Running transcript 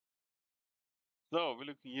So we're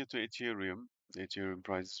looking here to Ethereum. The Ethereum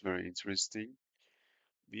price is very interesting.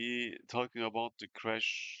 We talking about the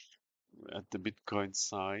crash at the Bitcoin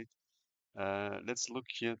side. Let's look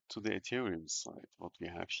here to the Ethereum side. What we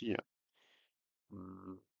have here.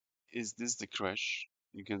 Mm, is this the crash?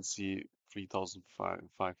 You can see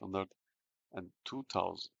 3,500 and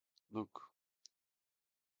 2,000. Look,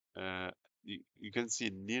 uh, you can see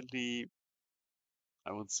nearly,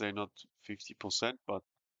 I would say not 50%, but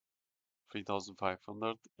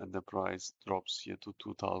 3,500, and the price drops here to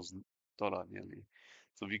 $2,000 nearly.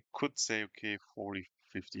 So we could say, okay, 40,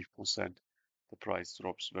 50%, the price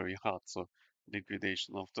drops very hard. So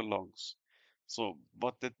liquidation of the longs. So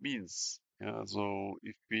what that means, yeah, so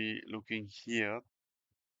if we looking here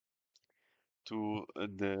to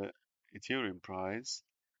the Ethereum price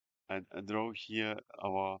and draw here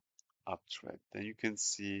our uptrend, then you can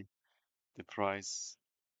see the price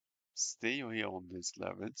stay here on these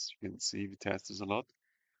levels. You can see we test this a lot,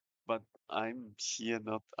 but I'm here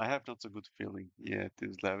not, I have not a good feeling here at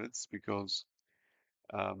these levels because,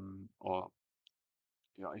 or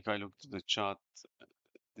yeah, if I look to the chart,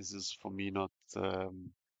 this is for me not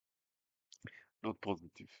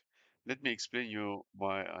positive. Let me explain you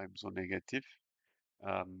why I'm so negative.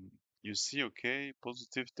 Um, you see, okay,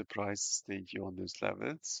 positive, the price stay here on these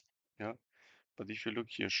levels, yeah. But if you look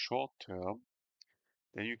here short term,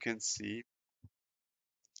 then you can see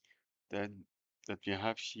then that we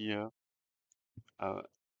have here, uh,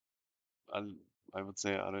 a, I would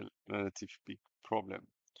say, a relative big problem.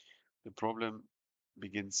 The problem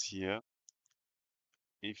begins here.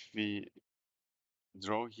 If we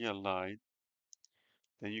draw here a line,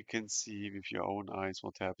 then you can see with your own eyes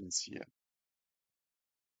what happens here.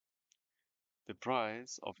 The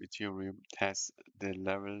price of Ethereum tests the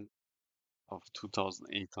level of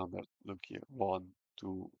 2,800. Look here, 1,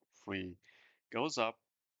 2, 3, goes up,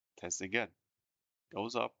 test again,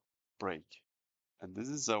 goes up, break. And this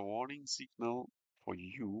is a warning signal for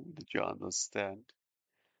you that you understand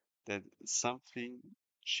that something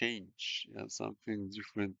change, yeah, something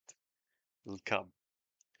different will come.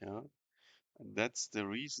 Yeah. And that's the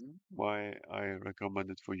reason why I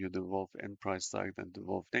recommended for you the Wolf end price target and the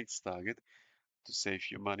Wolf next target to save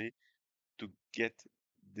you money to get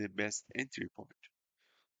the best entry point.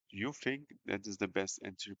 Do you think that is the best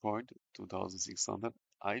entry point, 2,600?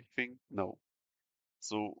 I think no.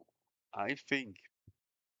 So I think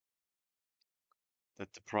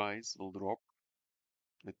that the price will drop.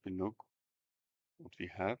 Let me look what we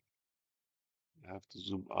have. I have to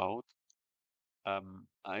zoom out.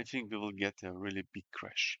 I think we will get a really big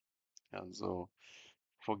crash. And so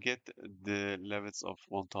forget the levels of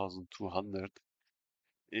 1,200.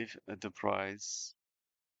 If the price,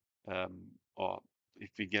 or if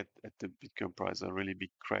we get at the Bitcoin price a really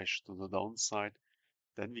big crash to the downside,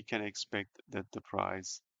 then we can expect that the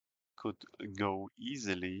price could go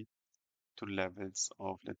easily to levels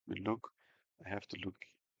of, let me look, I have to look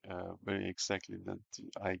very exactly that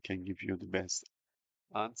I can give you the best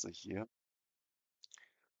answer here.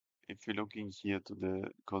 If we're looking here to the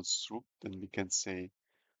construct, then we can say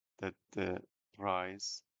that the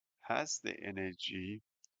price has the energy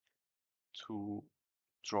to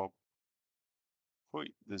drop.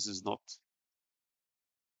 Wait, this is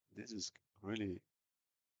really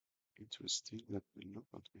interesting. Let me look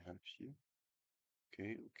what we have here.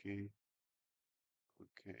 Okay, okay,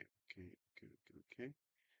 okay, okay, okay, okay, okay.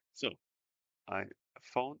 So I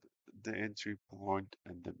found the entry point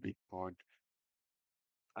and the big point.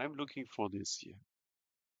 I'm looking for this here,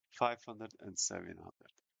 500 and 700.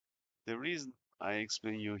 The reason I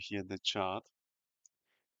explain you here the chart,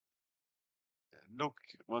 look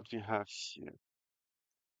what we have here.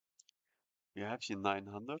 We have here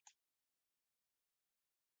 900,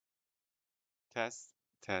 test,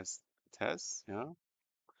 test, test, yeah.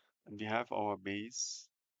 And we have our base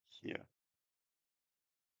here.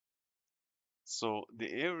 So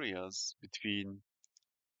the areas between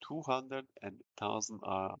 200 and 1,000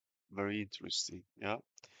 are very interesting, yeah.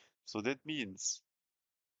 So that means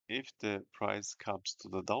if the price comes to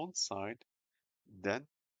the downside, then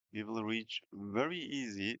we will reach very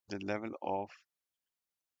easy the level of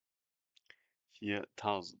here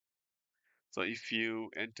 1,000. So if you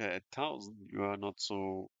enter at 1,000, you are not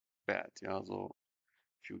so bad, yeah. So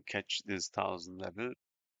if you catch this 1,000 level,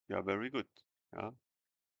 you are very good, yeah.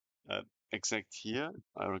 Uh, exact here,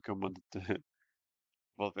 I recommend the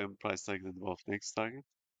Wolf M price target and Wolf next target.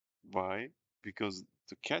 Why? Because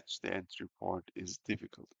to catch the entry point is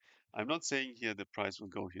difficult. I'm not saying here the price will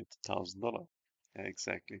go here to $1,000. Yeah,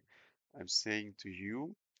 exactly. I'm saying to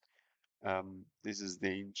you, this is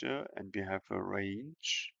danger, and we have a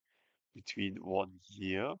range between 1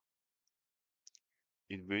 year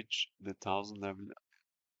in which the 1000 level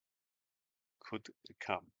could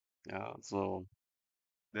come. Yeah, so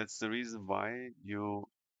that's the reason why you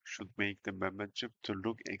should make the membership to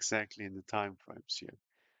look exactly in the time frames here.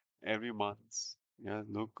 Every month, yeah,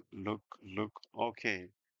 look. Okay,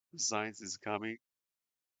 the signs is coming,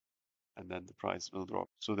 and then the price will drop,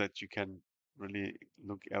 so that you can really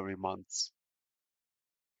look every month.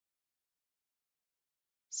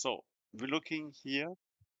 So we're looking here.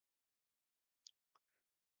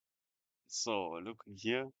 So looking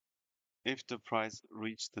here, if the price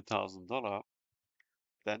reached the $1000,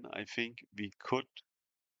 then I think we could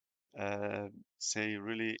say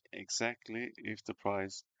really exactly if the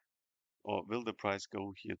price or will the price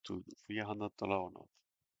go here to $300 or not.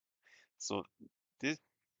 So this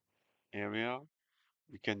area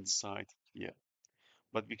we can decide here,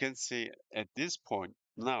 but we can say at this point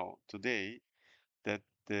now today that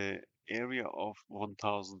the area of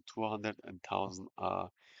 1200 and 1000 are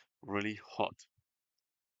really hot.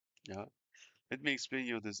 Yeah, let me explain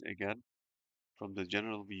you this again from the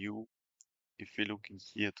general view. If we're looking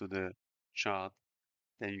here to the chart,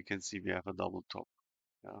 then you can see we have a double top.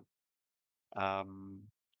 Yeah.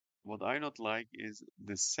 What I not like is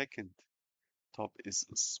the second top is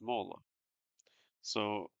smaller.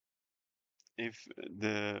 So if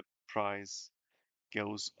the price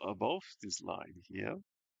goes above this line here,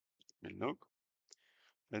 and look,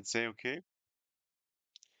 let's say, okay,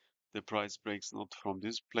 the price breaks not from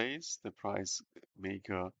this place, the price make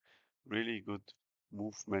a really good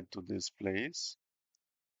movement to this place.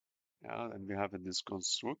 Yeah, and we have in this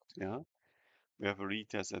construct, yeah, we have a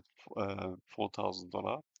retest at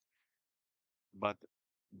 $4,000, but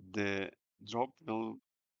the drop will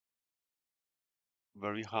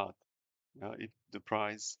very hard. Yeah, if the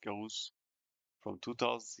price goes from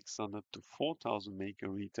 2,600 to 4,000, make a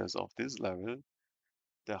retest of this level,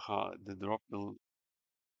 the drop will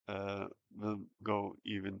go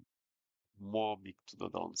even more big to the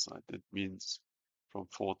downside. That means from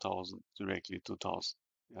 4,000 directly to 1,000.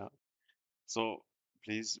 Yeah. So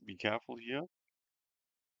please be careful here.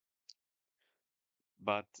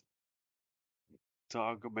 But to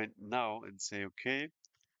argument now and say, okay,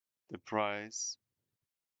 the price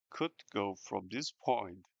could go from this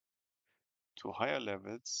point to higher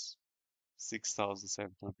levels,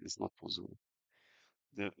 6,700 is not possible.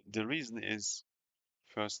 The reason is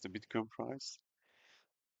first the Bitcoin price.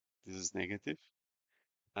 This is negative.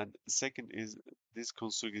 And second is this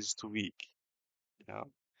construct is too weak. Yeah.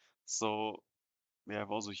 So we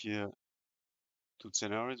have also here two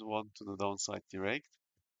scenarios. One to the downside direct,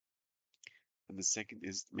 and the second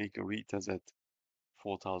is make a retest at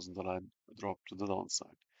 $4,000 drop to the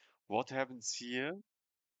downside. What happens here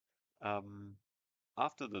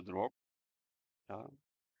after the drop? Uh,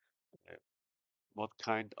 what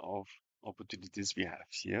kind of opportunities we have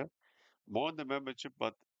here? More in the membership,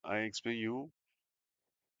 but I explain you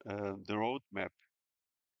the roadmap,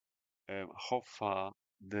 how far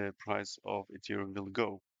the price of Ethereum will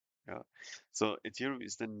go. Yeah. So Ethereum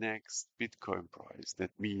is the next Bitcoin price.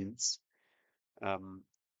 That means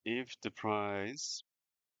if the price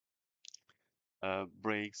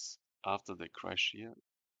breaks after the crash here,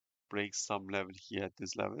 breaks some level here at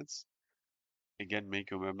these levels, again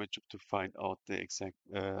make a membership to find out the exact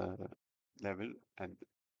level and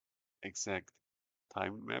exact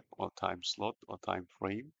time map or time slot or time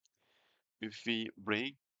frame. If we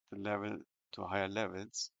break the level to higher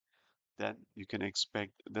levels, then you can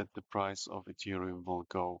expect that the price of Ethereum will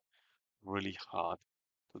go really hard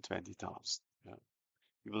to 20,000. Yeah.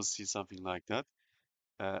 You will see something like that.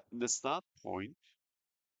 The start point,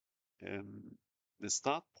 um, the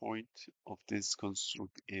start point of this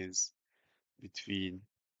construct is between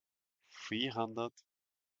 300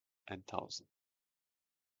 and 1,000.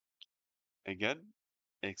 Again,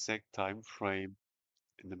 exact time frame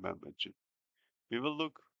in the membership. We will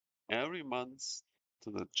look every month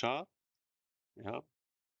to the chart, yeah,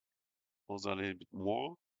 also a little bit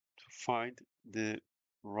more to find the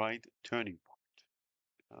right turning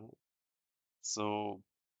point. So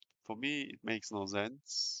for me, it makes no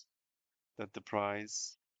sense that the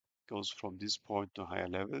price goes from this point to higher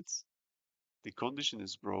levels. The condition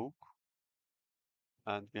is broke,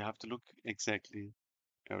 and we have to look exactly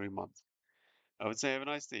every month. I would say have a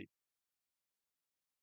nice day.